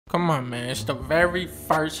Come on, man. It's the very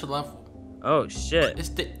first level. Oh shit. It's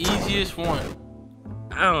the easiest one.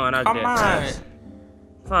 I don't want to Come on.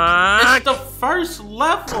 Fuck. It's the first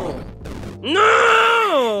level.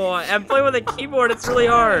 No! I'm playing with a keyboard. It's really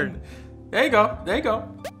hard. There you go. There you go.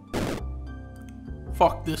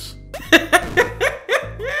 Fuck this.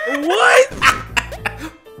 What?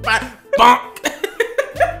 Bonk.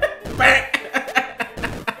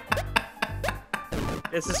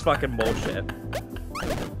 This is fucking bullshit.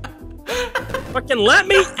 Fucking let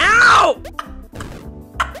me out!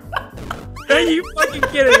 Are you fucking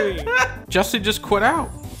kidding me? Jesse just quit out.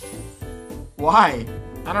 Why?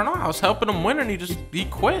 I don't know. I was helping him win and he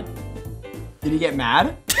quit. Did he get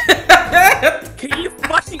mad? Can you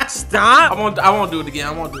fucking stop? I won't do it again.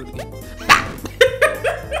 I won't do it again.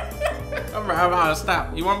 I'm gonna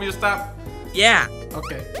stop. You want me to stop? Yeah.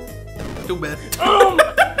 Okay. Too bad. Oh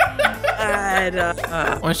my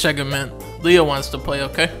God. 1 second, man. Leo wants to play,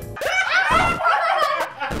 okay?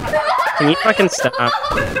 Can you fucking stop?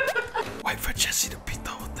 Wait for Jesse to beat the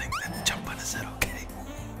whole thing, then jump on his head, okay?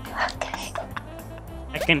 Okay.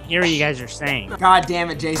 I can hear what you guys are saying. God damn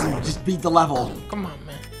it, Jason. Just beat the level. Come on,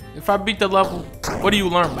 man. If I beat the level, what do you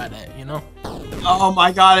learn by that, you know? Oh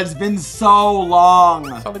my god, it's been so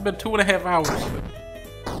long. It's only been 2.5 hours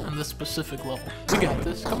on this specific level. We got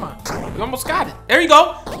this. Come on. We almost got it. There you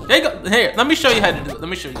go. There you go. Here, let me show you how to do it. Let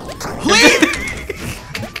me show you. Please!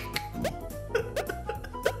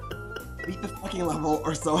 Beat the fucking level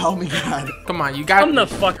or so help me God. Come on, you got Come the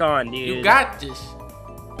this. fuck on, dude. You got this.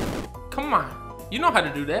 Come on. You know how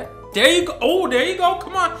to do that. There you go. Oh, there you go.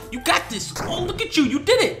 Come on. You got this. Oh, look at you. You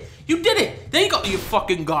did it. You did it. There you go. You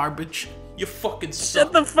fucking garbage. You fucking suck.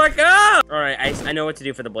 Shut the fuck up! Alright, I know what to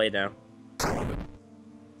do for the blade now.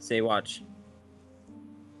 Say, watch.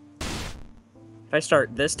 If I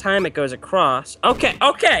start this time, it goes across. Okay,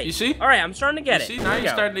 okay! You see? Alright, I'm starting to get it. See, now Here we you're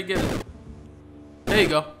go. starting to get it. There you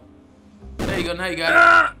go. There you go. Now you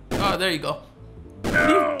got it. Oh, there you go. What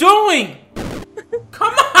are you doing?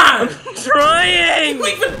 Come on! I'm trying!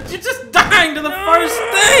 You're just dying to the first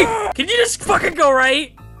thing! Can you just fucking go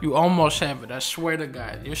right? You almost have it, I swear to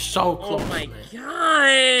God. You're so close, Oh my man.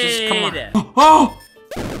 god! Just come on. Oh!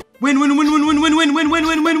 Win, win, win, win, win, win, win, win, win,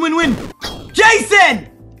 win, win, win, win! Jason!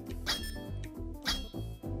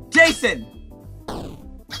 Jason!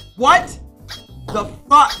 What the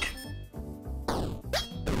fuck?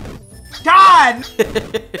 God!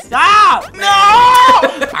 Stop! No!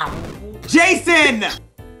 Jason!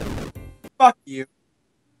 Fuck you.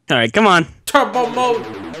 Alright, come on. Turbo mode,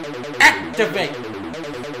 activate.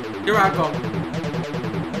 Here I go.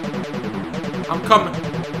 I'm coming.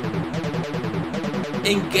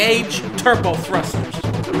 Engage turbo thrusters.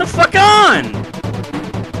 Come the fuck on!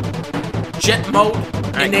 Jet mode,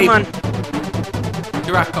 Alright, enable. come on.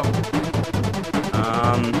 Here I come.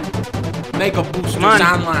 Mega boosters Come on.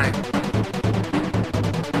 online.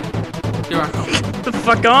 Here I come. Get the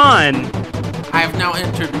fuck on! I have now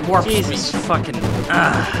entered warp Jesus speed. fucking. Here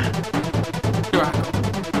I go.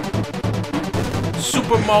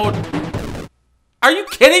 Super mode. Are you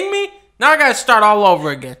kidding me? Now I gotta start all over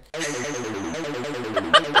again.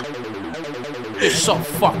 You're so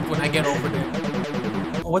fucked when I get over there.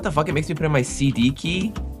 What the fuck? It makes me put in my CD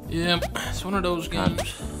key? Yeah, it's one of those games.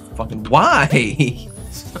 Fucking why?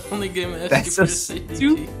 It's the only game that That's asks so you for a CD.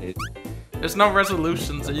 stupid. There's no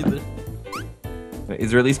resolutions either.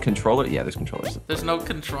 Is there at least controller? Yeah, there's controllers. There's no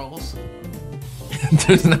controls.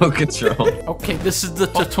 There's no control. Okay, this is the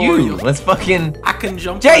Fuck tutorial. you. Let's fucking. I can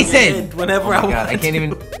jump Jason! on your head whenever Oh I my want. god, I can't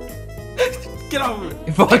even. Get over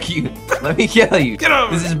it. Fuck you. Let me kill you. Get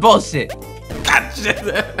over This it. is bullshit. Gotcha.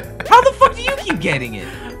 How the fuck do you keep getting it?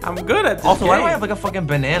 I'm good at this Also, why do I game. have like a fucking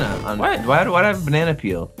banana on? What? Why do I have a banana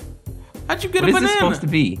peel? How'd you get What a is banana? this supposed to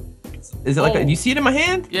be? Is it like Oh. do you see it in my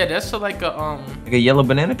hand? Yeah, that's like a Like a yellow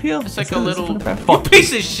banana peel? It's like This a is little. fucking bad. You Fuck.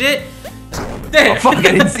 piece of shit. There. Oh, fuck, I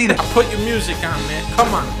didn't see that. Put your music on, man.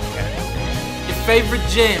 Come on. Your favorite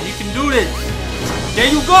jam. You can do this. There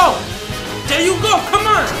you go. There you go. Come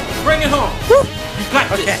on. Bring it home. You got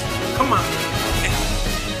this. Okay. Come on.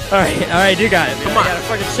 Alright, you got it. Man. Come on. I gotta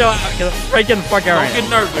fucking chill out. Get the fuck out Don't right get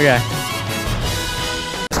now. nervous. Okay.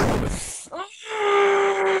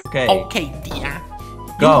 Okay. Okay, Dion.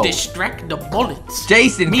 Go. You distract the bullets.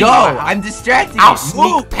 Jason, go! Meanwhile, I'm distracted. I'll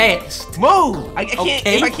Move. sneak past. Move! I can't. Okay.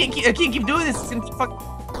 If I can't keep doing this. It's gonna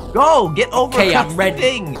fuck. Go! Get over. Okay, across I'm the ready.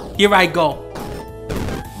 Thing. Here I go.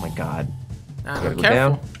 Oh my god. Now, Gotta be go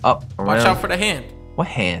careful. down. Up. Around. Watch out for the hand. What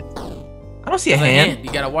hand? I don't see a The hand.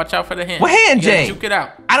 You gotta watch out for the hand. What hand, You gotta Jay? Juke it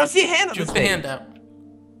out. I don't see a hand on Juke this the thing. hand out.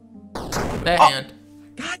 That Oh. hand.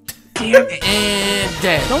 God damn it. And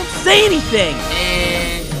dead. Don't say anything!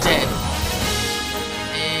 And dead.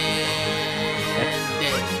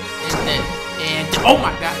 Oh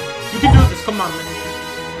my god. You can do this. Come on, man.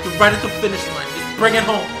 You're right at the finish line. Just bring it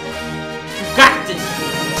home. You got this.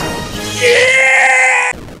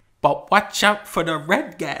 Yeah! But watch out for the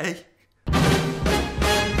red guy.